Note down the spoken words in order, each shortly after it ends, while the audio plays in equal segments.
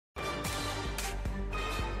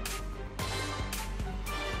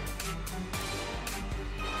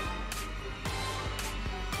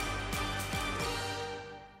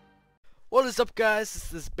What is up, guys?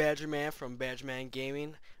 This is BadgerMan from BadgerMan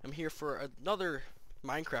Gaming. I'm here for another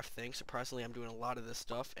Minecraft thing. Surprisingly, I'm doing a lot of this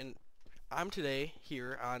stuff, and I'm today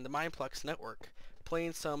here on the Mineplex Network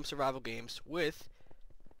playing some survival games with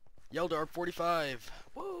Yeldarb 45.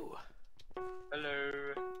 Whoa! Hello.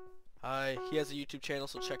 Hi. He has a YouTube channel,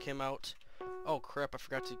 so check him out. Oh crap! I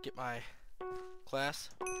forgot to get my class.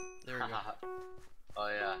 There we go. Oh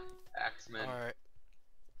yeah, Axeman. All right.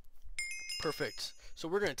 Perfect. So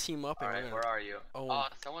we're gonna team up and we're Alright, gonna. where are you? Oh,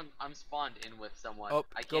 Someone. I'm spawned in with someone. oh,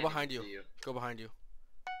 I go can't behind even you. see you. Go behind you.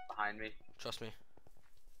 Behind me. Trust me.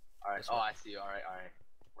 Alright. This Oh, way. I see you. Alright.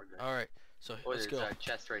 We're good. All right. So Oh, let's there's go. a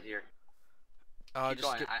chest right here. Keep Just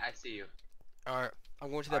going. get. I see you. All right. I'm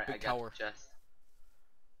going to that Alright, big I got tower. the chest.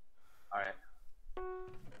 Alright.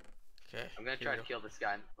 Okay. I'm gonna here try we to go. kill this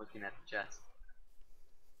guy looking at the chest.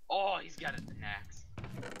 Oh, he's got an axe.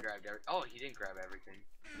 Grabbed every. Oh, he didn't grab everything.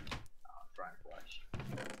 Oh, Brian Flush.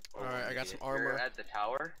 All right. I got some armor. You're at the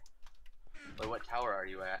tower. Wait, what tower are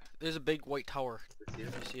you at? There's a big white tower. This you?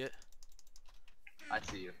 If you see it. I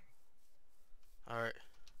see you. All right.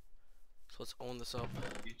 So let's own this up.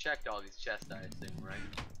 You checked all these chests, I assume, right?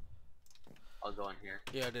 I'll go in here.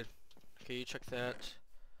 Yeah, I did. Okay, you check that.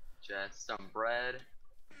 Chest, some bread,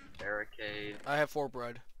 barricade. I have 4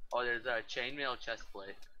 bread. Oh, there's a chainmail chest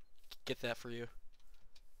plate. Get that for you.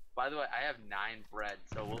 By the way, I have 9 bread,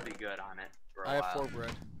 so we'll be good on it for a I have while. 4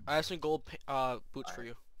 bread. I have some gold boots for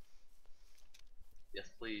you. Yes,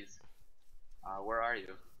 please. Where are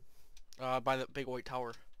you? By the big white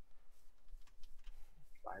tower.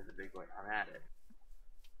 By the big one. I'm at it.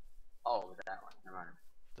 Oh, that one. Never mind.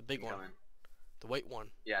 The big one. Coming. The white one.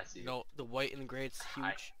 Yeah, I see you. No, the white and gray. It's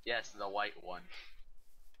huge. Yes, the white one.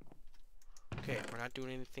 Okay, we're not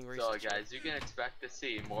doing anything racist. So, guys, you can expect to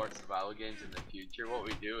see more survival games in the future. What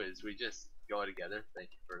we do is we just go together. Thank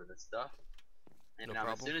you for this stuff. And No as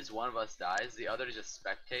problem. soon as one of us dies, the other just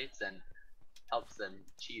spectates and helps them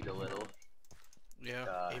cheat a little. Yeah.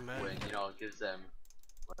 Amen. When, you know, it gives them.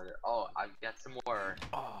 Oh, I've got some more.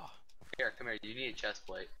 Oh. Here, come here. You need a chest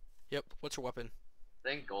plate. Yep. What's your weapon? I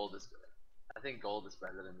think gold is good. I think gold is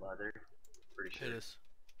better than leather. Pretty sure. It is.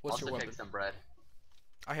 What's also your weapon? pick some bread.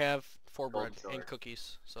 I have 4 Gold bread sword. and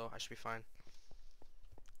cookies, so I should be fine.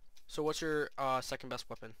 So what's your second best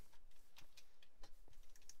weapon?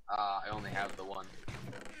 I only have the one.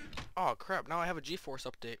 Oh crap, now I have a GeForce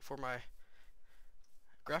update for my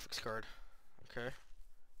graphics card. Okay.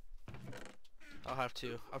 I'll have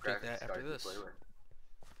to update Graphics that after card to this. play with.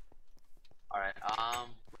 Alright,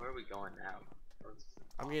 where are we going now?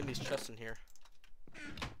 I'm getting these chests in here.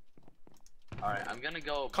 Alright, I'm gonna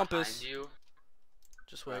go Compass. behind you.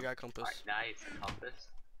 Just where I got compass. Alright, nice, a compass.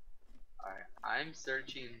 Alright, I'm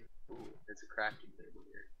searching. Ooh, there's a crafting table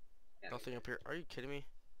here. Nothing up here. Are you kidding me?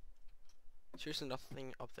 Seriously,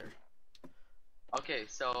 nothing up there. Okay,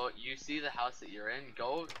 so you see the house that you're in,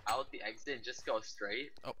 go out the exit and just go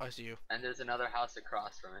straight. Oh, I see you. And there's another house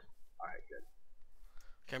across from it. Alright, good.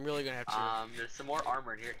 Okay, I'm really gonna have to. There's some more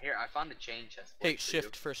armor in here. Here, I found a chain chest. Hey,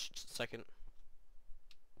 shift for a second.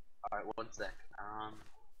 Alright, one sec.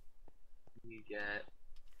 You get.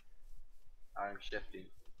 I'm shifting.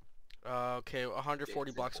 Okay, 140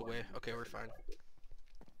 It's blocks important. away. Okay, we're fine.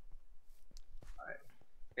 Alright.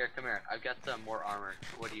 Here, come here. I've got some more armor.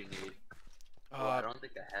 What do you need? Oh, I don't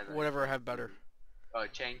think I have it. Whatever I have better. Oh,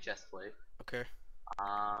 chain chest plate. Okay.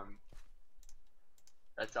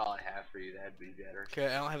 That's all I have for you. That'd be better.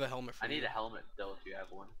 Okay, I don't have a helmet for I you. need a helmet though if you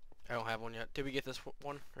have one. I don't have one yet. Did we get this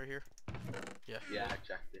one right here? Yeah. Yeah, I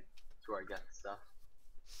checked it. That's where I got the stuff.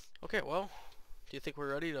 Okay, well, do you think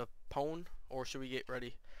we're ready to pwn, or should we get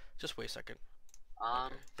ready? Just wait a second.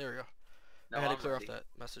 Okay, there we go. No, I had to I'm clear ready. off that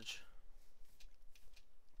message.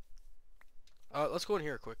 Let's go in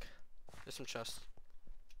here quick. There's some chests.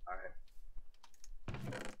 Alright.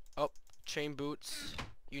 Oh, chain boots.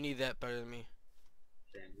 You need that better than me.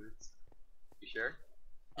 Chain boots. You sure?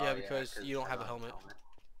 Yeah, Oh, because you don't I have a helmet.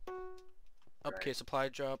 Right. Okay, supply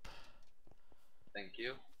drop. Thank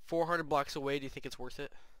you. 400 blocks away. Do you think it's worth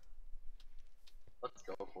it? Let's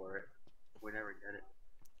go for it. We never get it.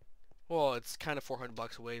 Well, it's kind of 400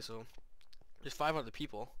 blocks away, so there's 500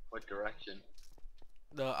 people. What direction?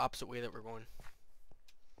 The opposite way that we're going.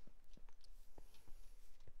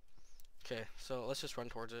 Okay, so let's just run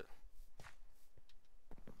towards it.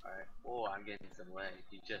 Alright. Oh, I'm getting some lag.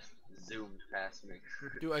 You just zoomed past me.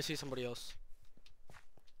 Dude, I see somebody else.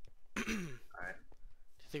 Alright.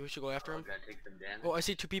 Do you think we should go after him? Gotta take some damage. Oh, I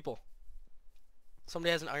see 2 people.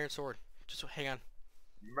 Somebody has an iron sword. Just hang on.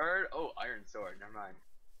 Oh, iron sword. Never mind.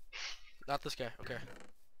 Not this guy. Okay.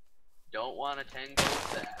 Don't want to tangle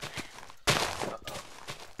with that. Uh-oh.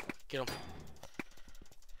 Get him.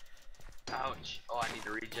 Ouch. Oh, I need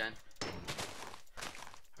to regen.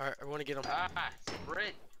 Alright, I want to get him. Ah,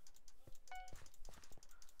 sprint.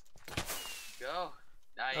 Go.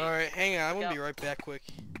 Nice. Alright, hang on. I'm Look going to be out. right back quick.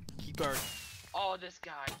 Keep guard. Oh, this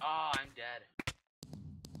guy. Oh, I'm dead.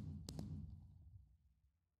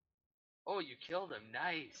 Oh, you killed him.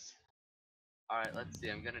 Nice. Alright, let's see.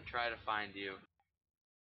 I'm gonna try to find you.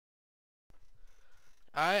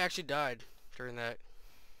 I actually died during that.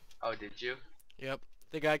 Oh, did you? Yep.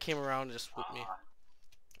 The guy came around and just whooped me Ah,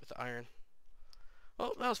 with the iron.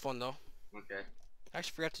 Oh, that was fun though. okay. I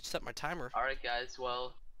actually forgot to set my timer. Alright, guys.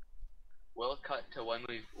 Well, we'll cut to when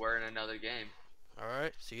we're in another game.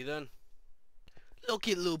 Alright, see you then. Look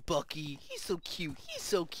at little Bucky. He's so cute. He's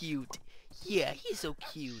so cute. Yeah, he's so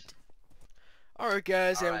cute. Alright,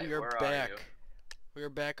 guys, and Alright, we are where are back. you? We are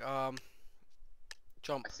back.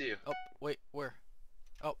 Jump. I see you. Oh, wait, where?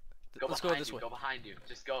 Oh, Go let's go behind this you. way. Go behind you.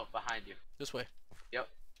 Just go behind you. This way. Yep.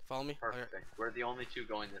 Follow me? Perfect. Alright. We're the only two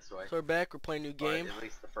going this way. So we're back. We're playing a new Or game. at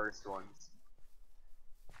least the first ones.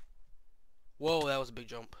 Whoa, that was a big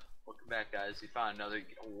jump. Welcome back, guys. We found another.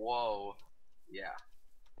 Whoa. Yeah.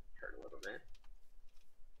 Hurt a little bit.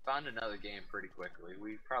 Found another game pretty quickly.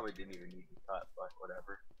 We probably didn't even need to cut, but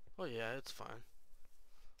whatever. Oh yeah, it's fine.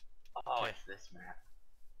 Oh, Okay. it's this map.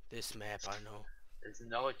 This map, I know. There's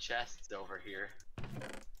no chests over here.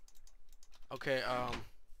 Okay,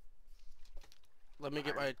 let me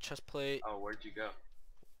get my chest plate. Oh, where'd you go?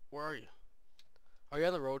 Where are you? Are you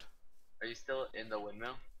on the road? Are you still in the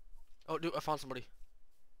windmill? Oh, dude, I found somebody.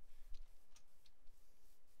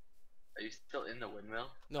 Are you still in the windmill?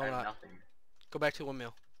 No, I I'm have not. nothing. Go back to the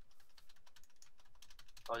windmill.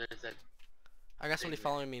 Oh, there's a. I got somebody Dang it.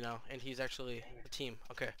 following me now, and he's actually Dang it. a team.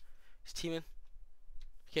 Okay, he's teaming.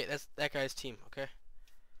 Okay, that's that guy's team. Okay.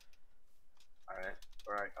 Alright.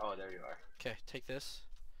 Alright. Oh, there you are. Okay, take this.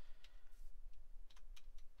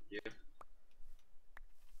 You.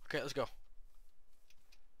 Okay, let's go.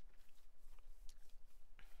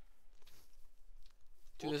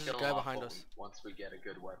 Dude, We'll there's a kill guy him off behind us. once we get a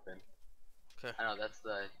good weapon. Okay. I know that's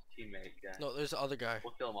the teammate guy. No, there's the other guy.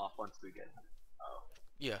 We'll kill him off once we get him. Oh.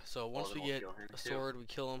 Yeah, so once then we we'll get kill him a too. sword, we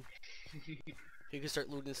kill him. He can start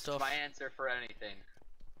looting stuff. My answer for anything.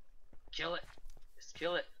 Kill it. Just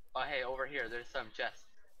kill it. Oh, hey, over here. There's some chests.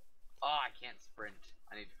 Oh, I can't sprint.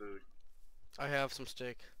 I need food. I have some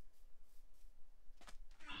steak.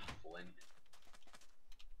 Flint.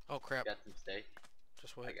 Oh crap. Got some steak?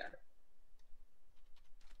 Just I wait. got it.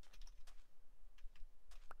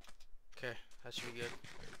 Okay, that should be good.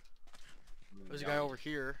 There's a Yum. guy over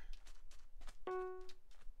here.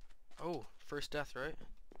 Oh, first death, right?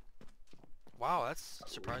 Wow, that's I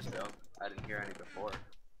believe surprising. so. I didn't hear any before.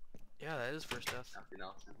 Yeah, that is first death. Nothing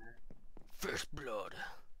else in there. First blood.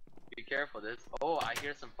 Be careful, this. Oh, I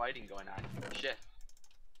hear some fighting going on. Shit.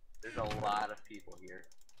 There's a lot of people here.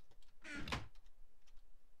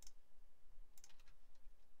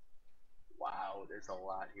 Wow, there's a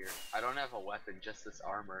lot here. I don't have a weapon, just this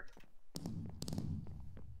armor.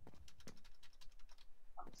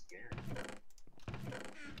 I'm scared.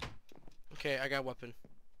 Okay, I got a weapon.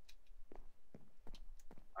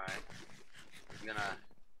 Alright. I'm gonna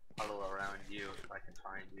huddle around you if I can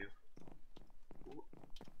find you. Ooh.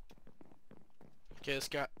 Okay, let's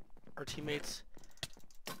got our teammates.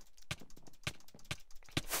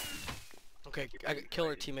 Okay, I killed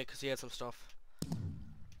our teammate because he had some stuff.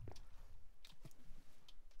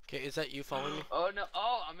 Okay, is that you following me? Oh no!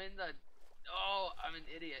 Oh, I'm in the. Oh, I'm an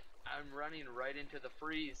idiot. I'm running right into the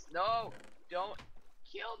freeze. No! Don't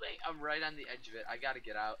kill me! I'm right on the edge of it. I gotta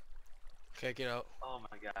get out. Okay, get out. Oh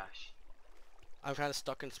my gosh. I'm kind of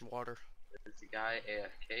stuck in some water. There's a guy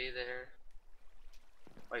AFK there.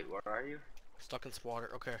 Wait, where are you? Stuck in some water.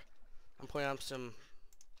 Okay. I'm putting on some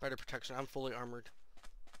better protection. I'm fully armored.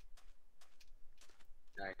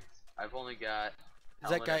 Nice. I've only got. Is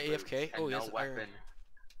that helmet guy and boots AFK? and Oh, he no has an weapon. iron.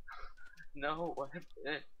 No weapon.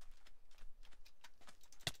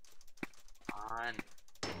 On.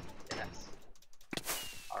 Yes.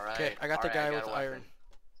 Alright. Okay, I got the guy with a iron. weapon.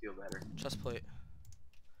 Feel better. Chest plate.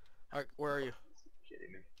 Alright, where are you?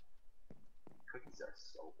 Kidding me. Cookies are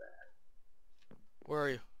so bad. Where are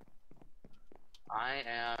you? I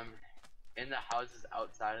am in the houses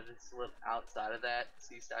outside of this outside of that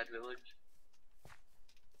seaside village.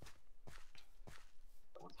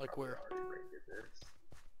 Someone's Like probably where? already raided this.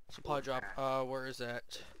 Supply Oh, drop. man. Where is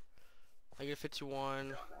that? I get 51, I don't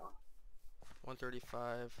know.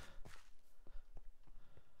 135.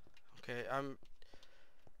 Okay,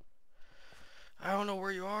 I don't know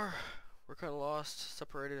where you are. We're kind of lost,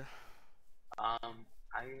 separated. I'm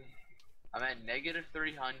at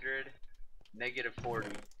 -300,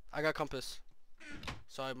 -40. I got compass.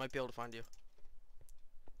 so I might be able to find you.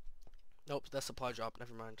 Nope, that's supply drop.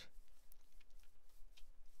 Never mind.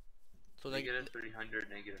 So Negative 300,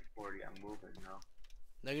 negative 40. I'm moving now.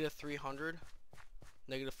 negative 300,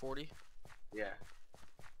 negative 40. Yeah.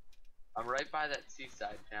 I'm right by that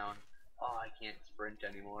seaside town. Oh, I can't sprint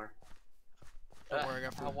anymore. Don't worry, I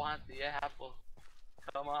got food. I want the apple.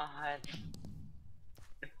 Come on.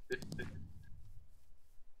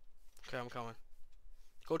 Okay, I'm coming.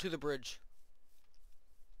 Go to the bridge.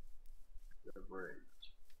 The bridge.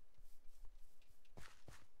 I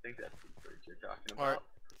think that's the bridge you're talking about. Alright,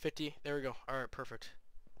 50. There we go. Alright, perfect.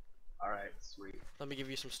 Alright, sweet. Let me give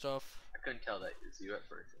you some stuff. I couldn't tell that it was you at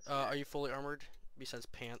first. Are you fully armored? Besides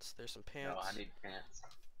pants, there's some pants. No, I need pants.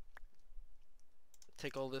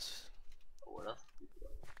 Take all this. What else did you do?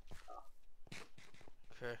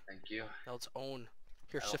 Oh. Okay. Thank you. Now let's own.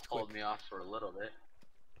 Here, That'll shift hold quick. me off for a little bit.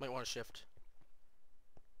 Might want to shift.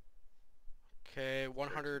 Okay,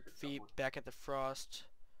 100 feet back at the frost.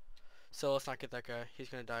 So let's not get that guy. He's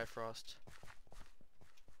gonna die of frost.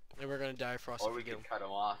 And we're gonna die of frost Or if we get can him. cut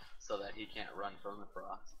him off so that he can't run from the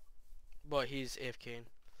frost. But he's AFKing.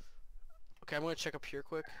 Okay, I'm gonna check up here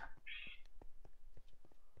quick.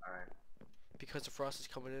 Alright. Because the frost is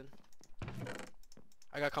coming in.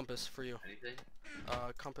 I got compass for you. Anything?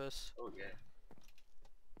 Compass. Oh yeah.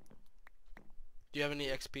 Do you have any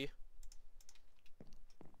XP?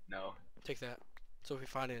 No. Take that. So if we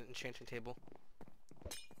find an enchanting table.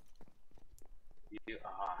 You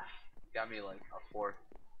got me like a fourth.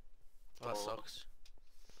 Oh, that sucks.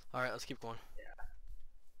 Alright, let's keep going. Yeah.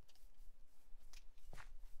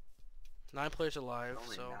 9 players alive,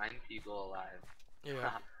 Only so 9 people alive.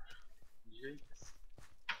 yeah. Jeez.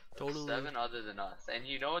 Totally. 7 other than us. And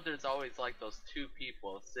you know there's always like those 2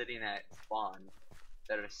 people sitting at spawn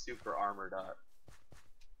that are super armored up.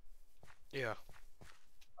 Yeah.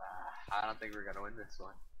 I don't think we're gonna win this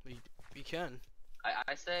one. We can.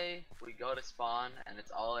 I say we go to spawn and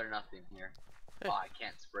it's all or nothing here. Hey. Oh, I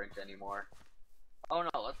can't sprint anymore. Oh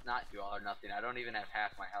no, let's not do all or nothing. I don't even have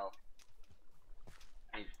half my health.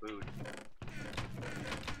 I need food.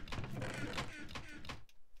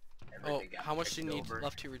 Oh, how much do you need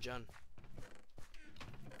left to regen?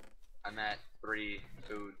 I'm at 3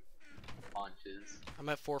 food launches. I'm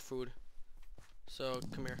at 4 food. So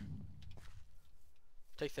come here.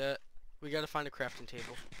 Take that. We gotta find a crafting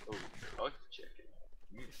table. Oh, cooked chicken.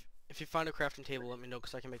 If you find a crafting table, let me know,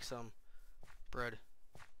 because I can make some bread.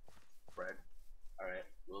 Bread. Alright,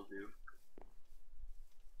 will do.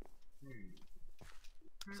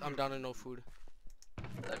 So I'm down to no food.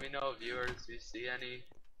 Let me know, viewers, if you see any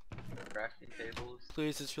crafting tables.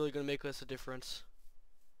 Please, it's really gonna make us a difference.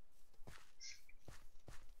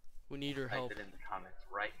 We need your help. Type it in the comments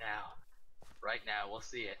right now. Right now, we'll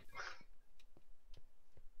see it.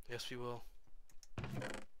 Yes, we will.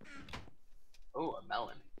 Oh, a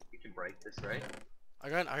melon. We can break this, right? I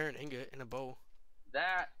got an iron ingot and a bow.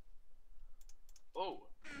 That. Oh,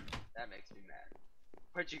 that makes me mad.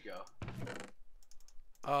 Where'd you go?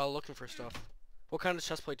 Looking for stuff. What kind of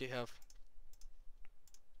chest plate do you have?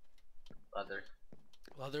 Leather.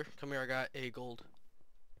 Leather? Come here, I got a gold.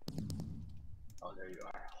 Oh, there you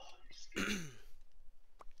are. Oh,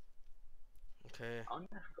 Okay. I wonder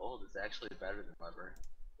if gold is actually better than leather.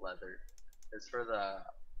 As for the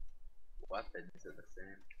weapons, are the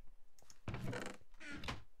same.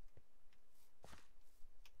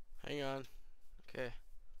 Hang on. Okay.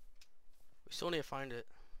 We still need to find it.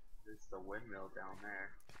 There's the windmill down there.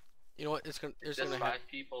 You know what? It's gonna. There's Just gonna 5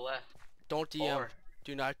 people left. Don't DM. 4.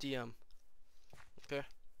 Do not DM. Okay.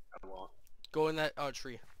 I won't. Go in that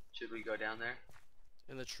tree. Should we go down there?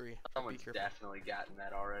 In the tree. Someone's Be careful. definitely gotten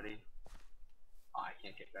that already. Oh, I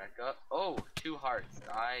can't get back up. Oh, 2 hearts.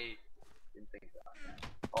 I didn't think about that.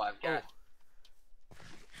 Oh, I've got.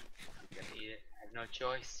 I'm gonna eat it. I have no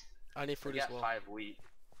choice. I need food I as got well. 5 wheat.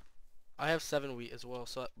 I have 7 wheat as well,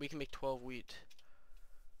 so we can make 12 wheat.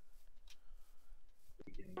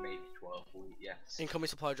 We can make 12 wheat, yes. Incoming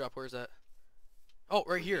supply drop. Where is that? Oh,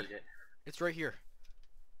 right here. Eat it. It's right here.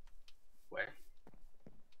 Where?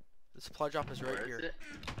 The supply drop is right Where here. is it?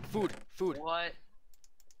 Food. Food. What?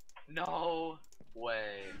 No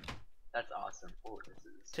way. That's awesome. Oh, this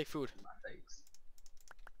is Take food. in my face.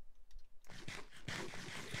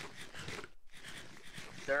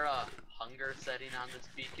 Is there a hunger setting on this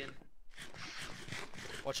beacon?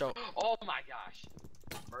 Watch out. Oh my gosh!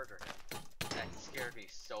 Murder him. That scared me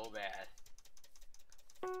so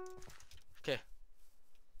bad. Okay.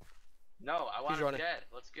 No, I want him running. dead.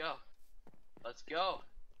 Let's go. Let's go.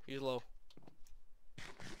 He's low.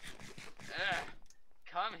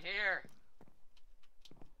 Come here.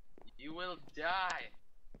 You will die.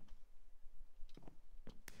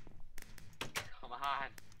 Come on.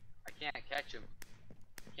 I can't catch him.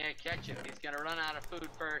 Can't catch him. He's gonna run out of food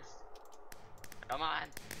first. Come on.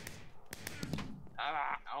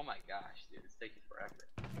 Ah, oh my gosh, dude, it's taking forever.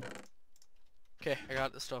 Okay, I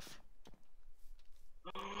got this stuff.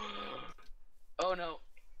 Oh no,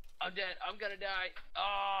 I'm dead. I'm gonna die.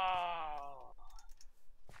 Oh.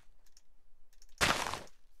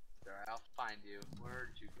 Alright, I'll find you. Where'd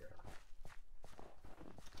you go?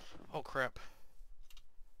 Oh crap.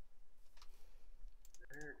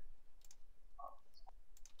 Where? Oh.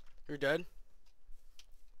 You're dead?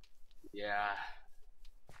 Yeah.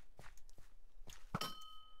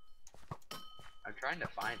 I'm trying to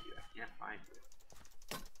find you. I can't find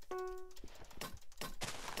you.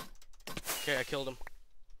 Okay, I killed him.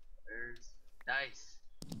 There's nice.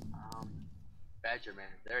 BadgerMan,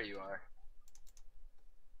 there you are.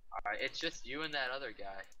 Alright, it's just you and that other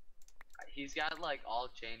guy. He's got like all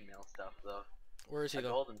chainmail stuff though. Where is he A though?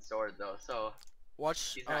 golden sword though, so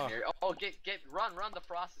Watch. he's not near. Oh, run, the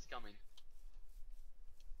frost is coming.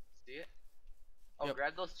 See it? Oh, Yep.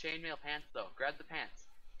 grab those chainmail pants though. Grab the pants.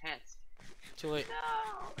 Pants. Too late.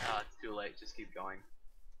 No! Oh, it's too late. Just keep going.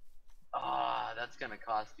 Ah, that's gonna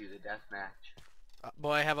cost you the death match.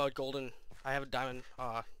 Boy, I have a diamond,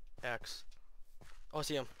 axe. Oh, I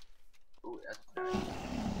see him. Ooh, that's nice.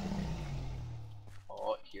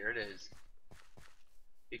 Oh, here it is.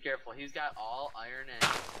 Be careful. He's got all iron and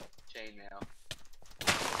chainmail.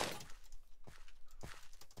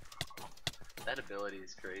 That ability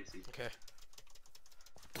is crazy. Okay.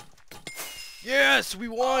 Yes, we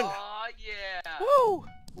won! Oh, yeah! Woo!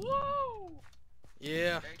 Woo!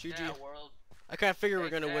 Yeah, Take GG. that, world. I kind of figured we were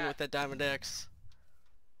Take gonna win that. with that diamond axe.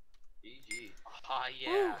 GG. Oh,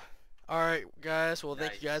 yeah. Alright, guys. Well,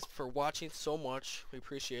 thank you Nice. guys for watching so much. We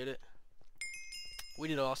appreciate it. We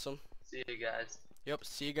did awesome. See you guys. Yep,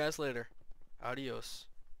 see you guys later. Adios.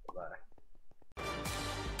 Bye.